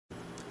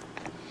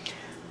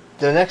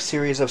The next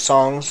series of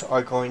songs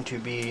are going to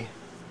be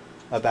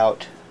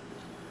about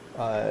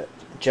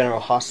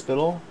General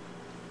Hospital,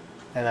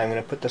 and I'm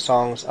going to put the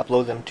songs,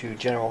 upload them to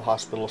General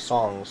Hospital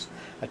Songs,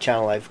 a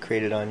channel I've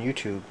created on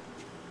YouTube.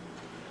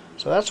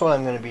 So that's what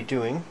I'm going to be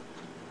doing.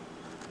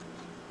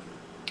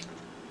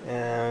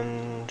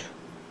 And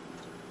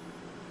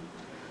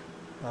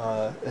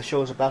the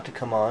show is about to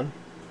come on,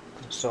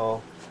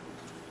 so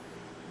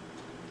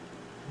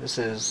this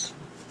is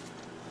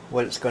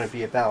what it's going to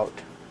be about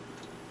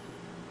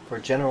for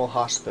General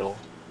Hospital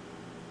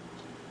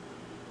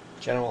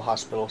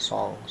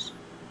songs.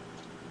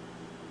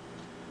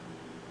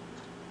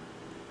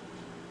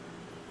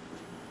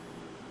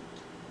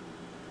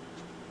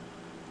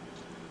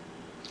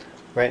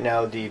 Right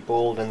now the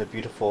Bold and the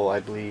Beautiful,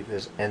 I believe,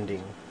 is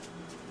ending.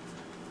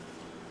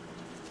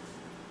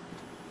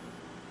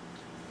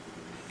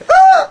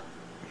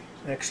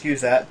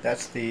 Excuse that,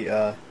 that's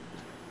the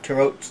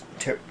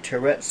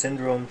Tourette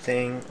syndrome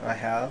thing I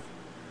have,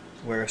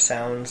 where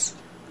sounds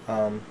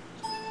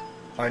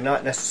are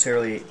not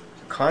necessarily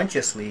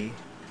consciously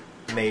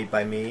made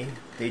by me,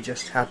 they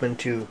just happen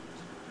to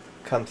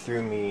come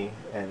through me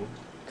and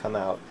come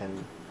out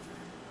and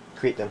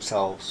create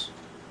themselves.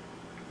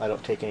 I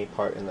don't take any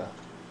part in the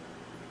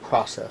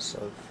process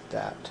of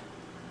that.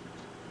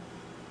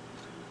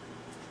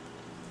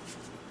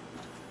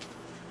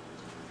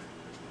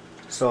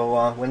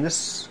 So when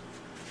this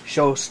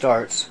show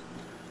starts,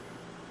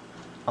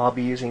 I'll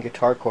be using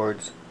guitar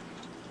chords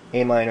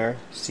A minor,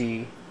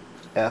 C,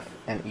 F,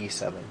 and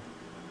E7.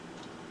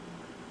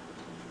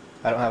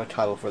 I don't have a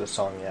title for the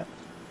song yet.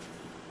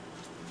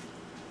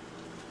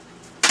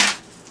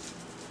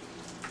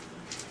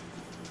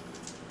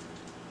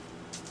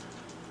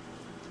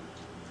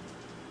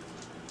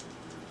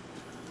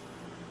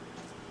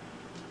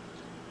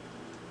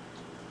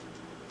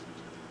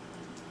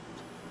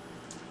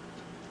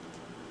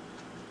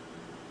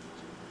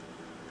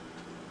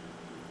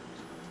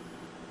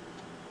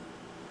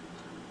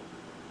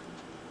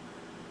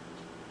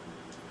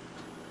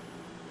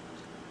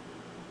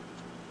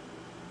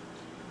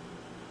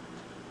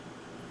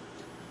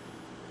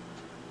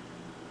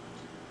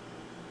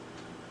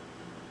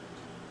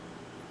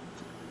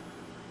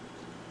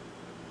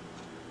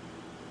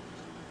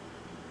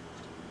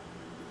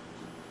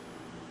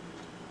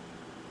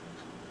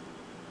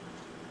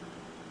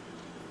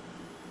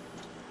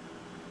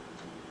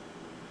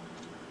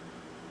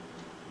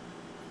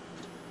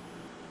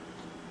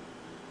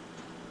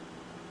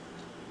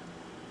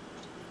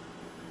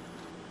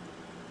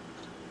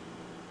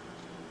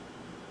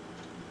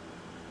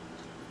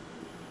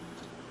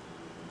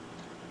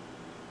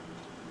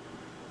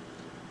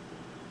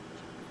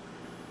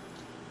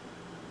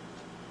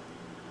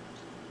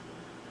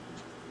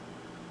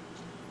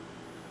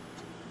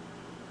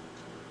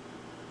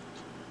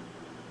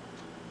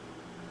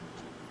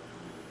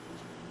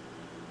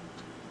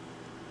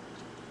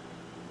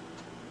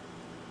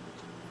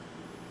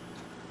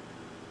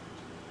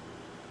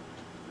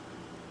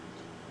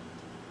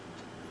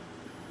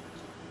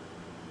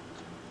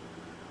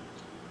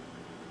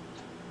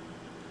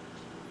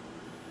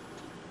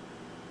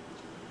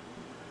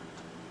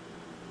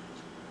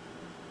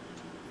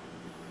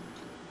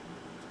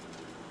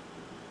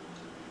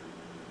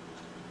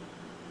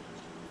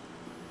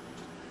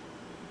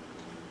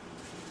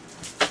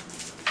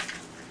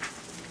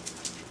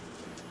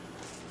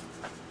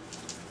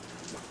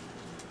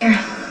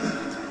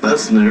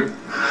 That's new.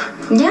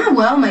 Yeah,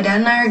 well, my dad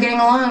and I are getting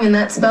along, and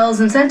that's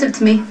Belle's incentive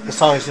to me. The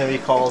song is going to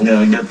be called... Yeah,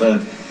 I get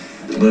that.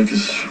 Luke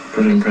is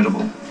pretty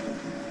incredible.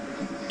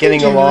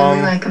 Getting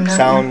Along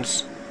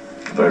sounds...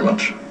 Very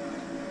much.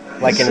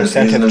 Like an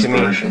incentive to me.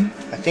 I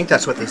think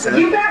that's what they said.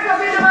 You back up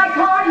into my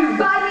car, you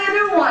buy me a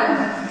new one.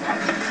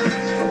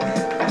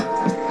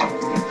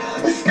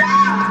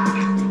 Stop!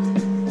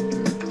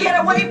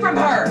 Get away from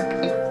her!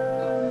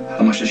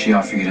 How much does she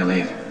offer you to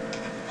leave?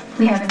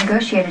 We haven't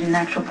negotiated an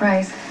actual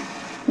price.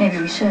 Maybe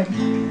we should.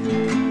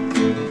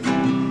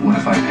 What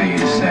if I pay you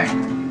to stay?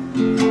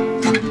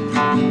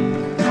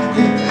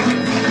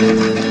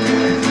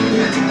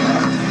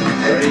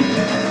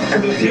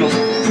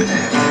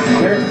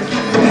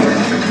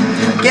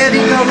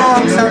 Getting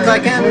along sounds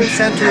like an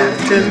incentive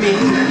to me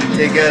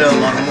to get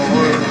along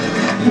more.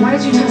 Why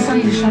did you tell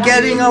Sonny to shut up?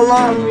 Getting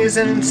along is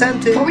an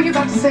incentive. What were you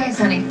about to say,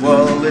 Sonny?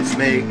 Well, let's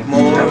make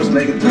more. I was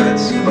making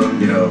threats, but,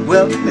 you know,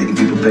 well, making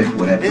people pick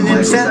what happened an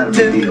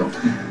incentive deal.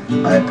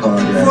 I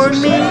apologize. For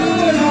me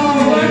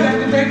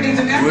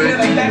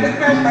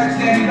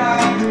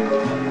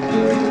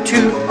to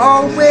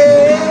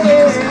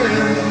always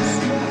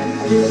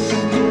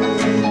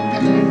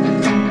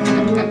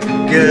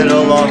get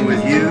along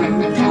with you.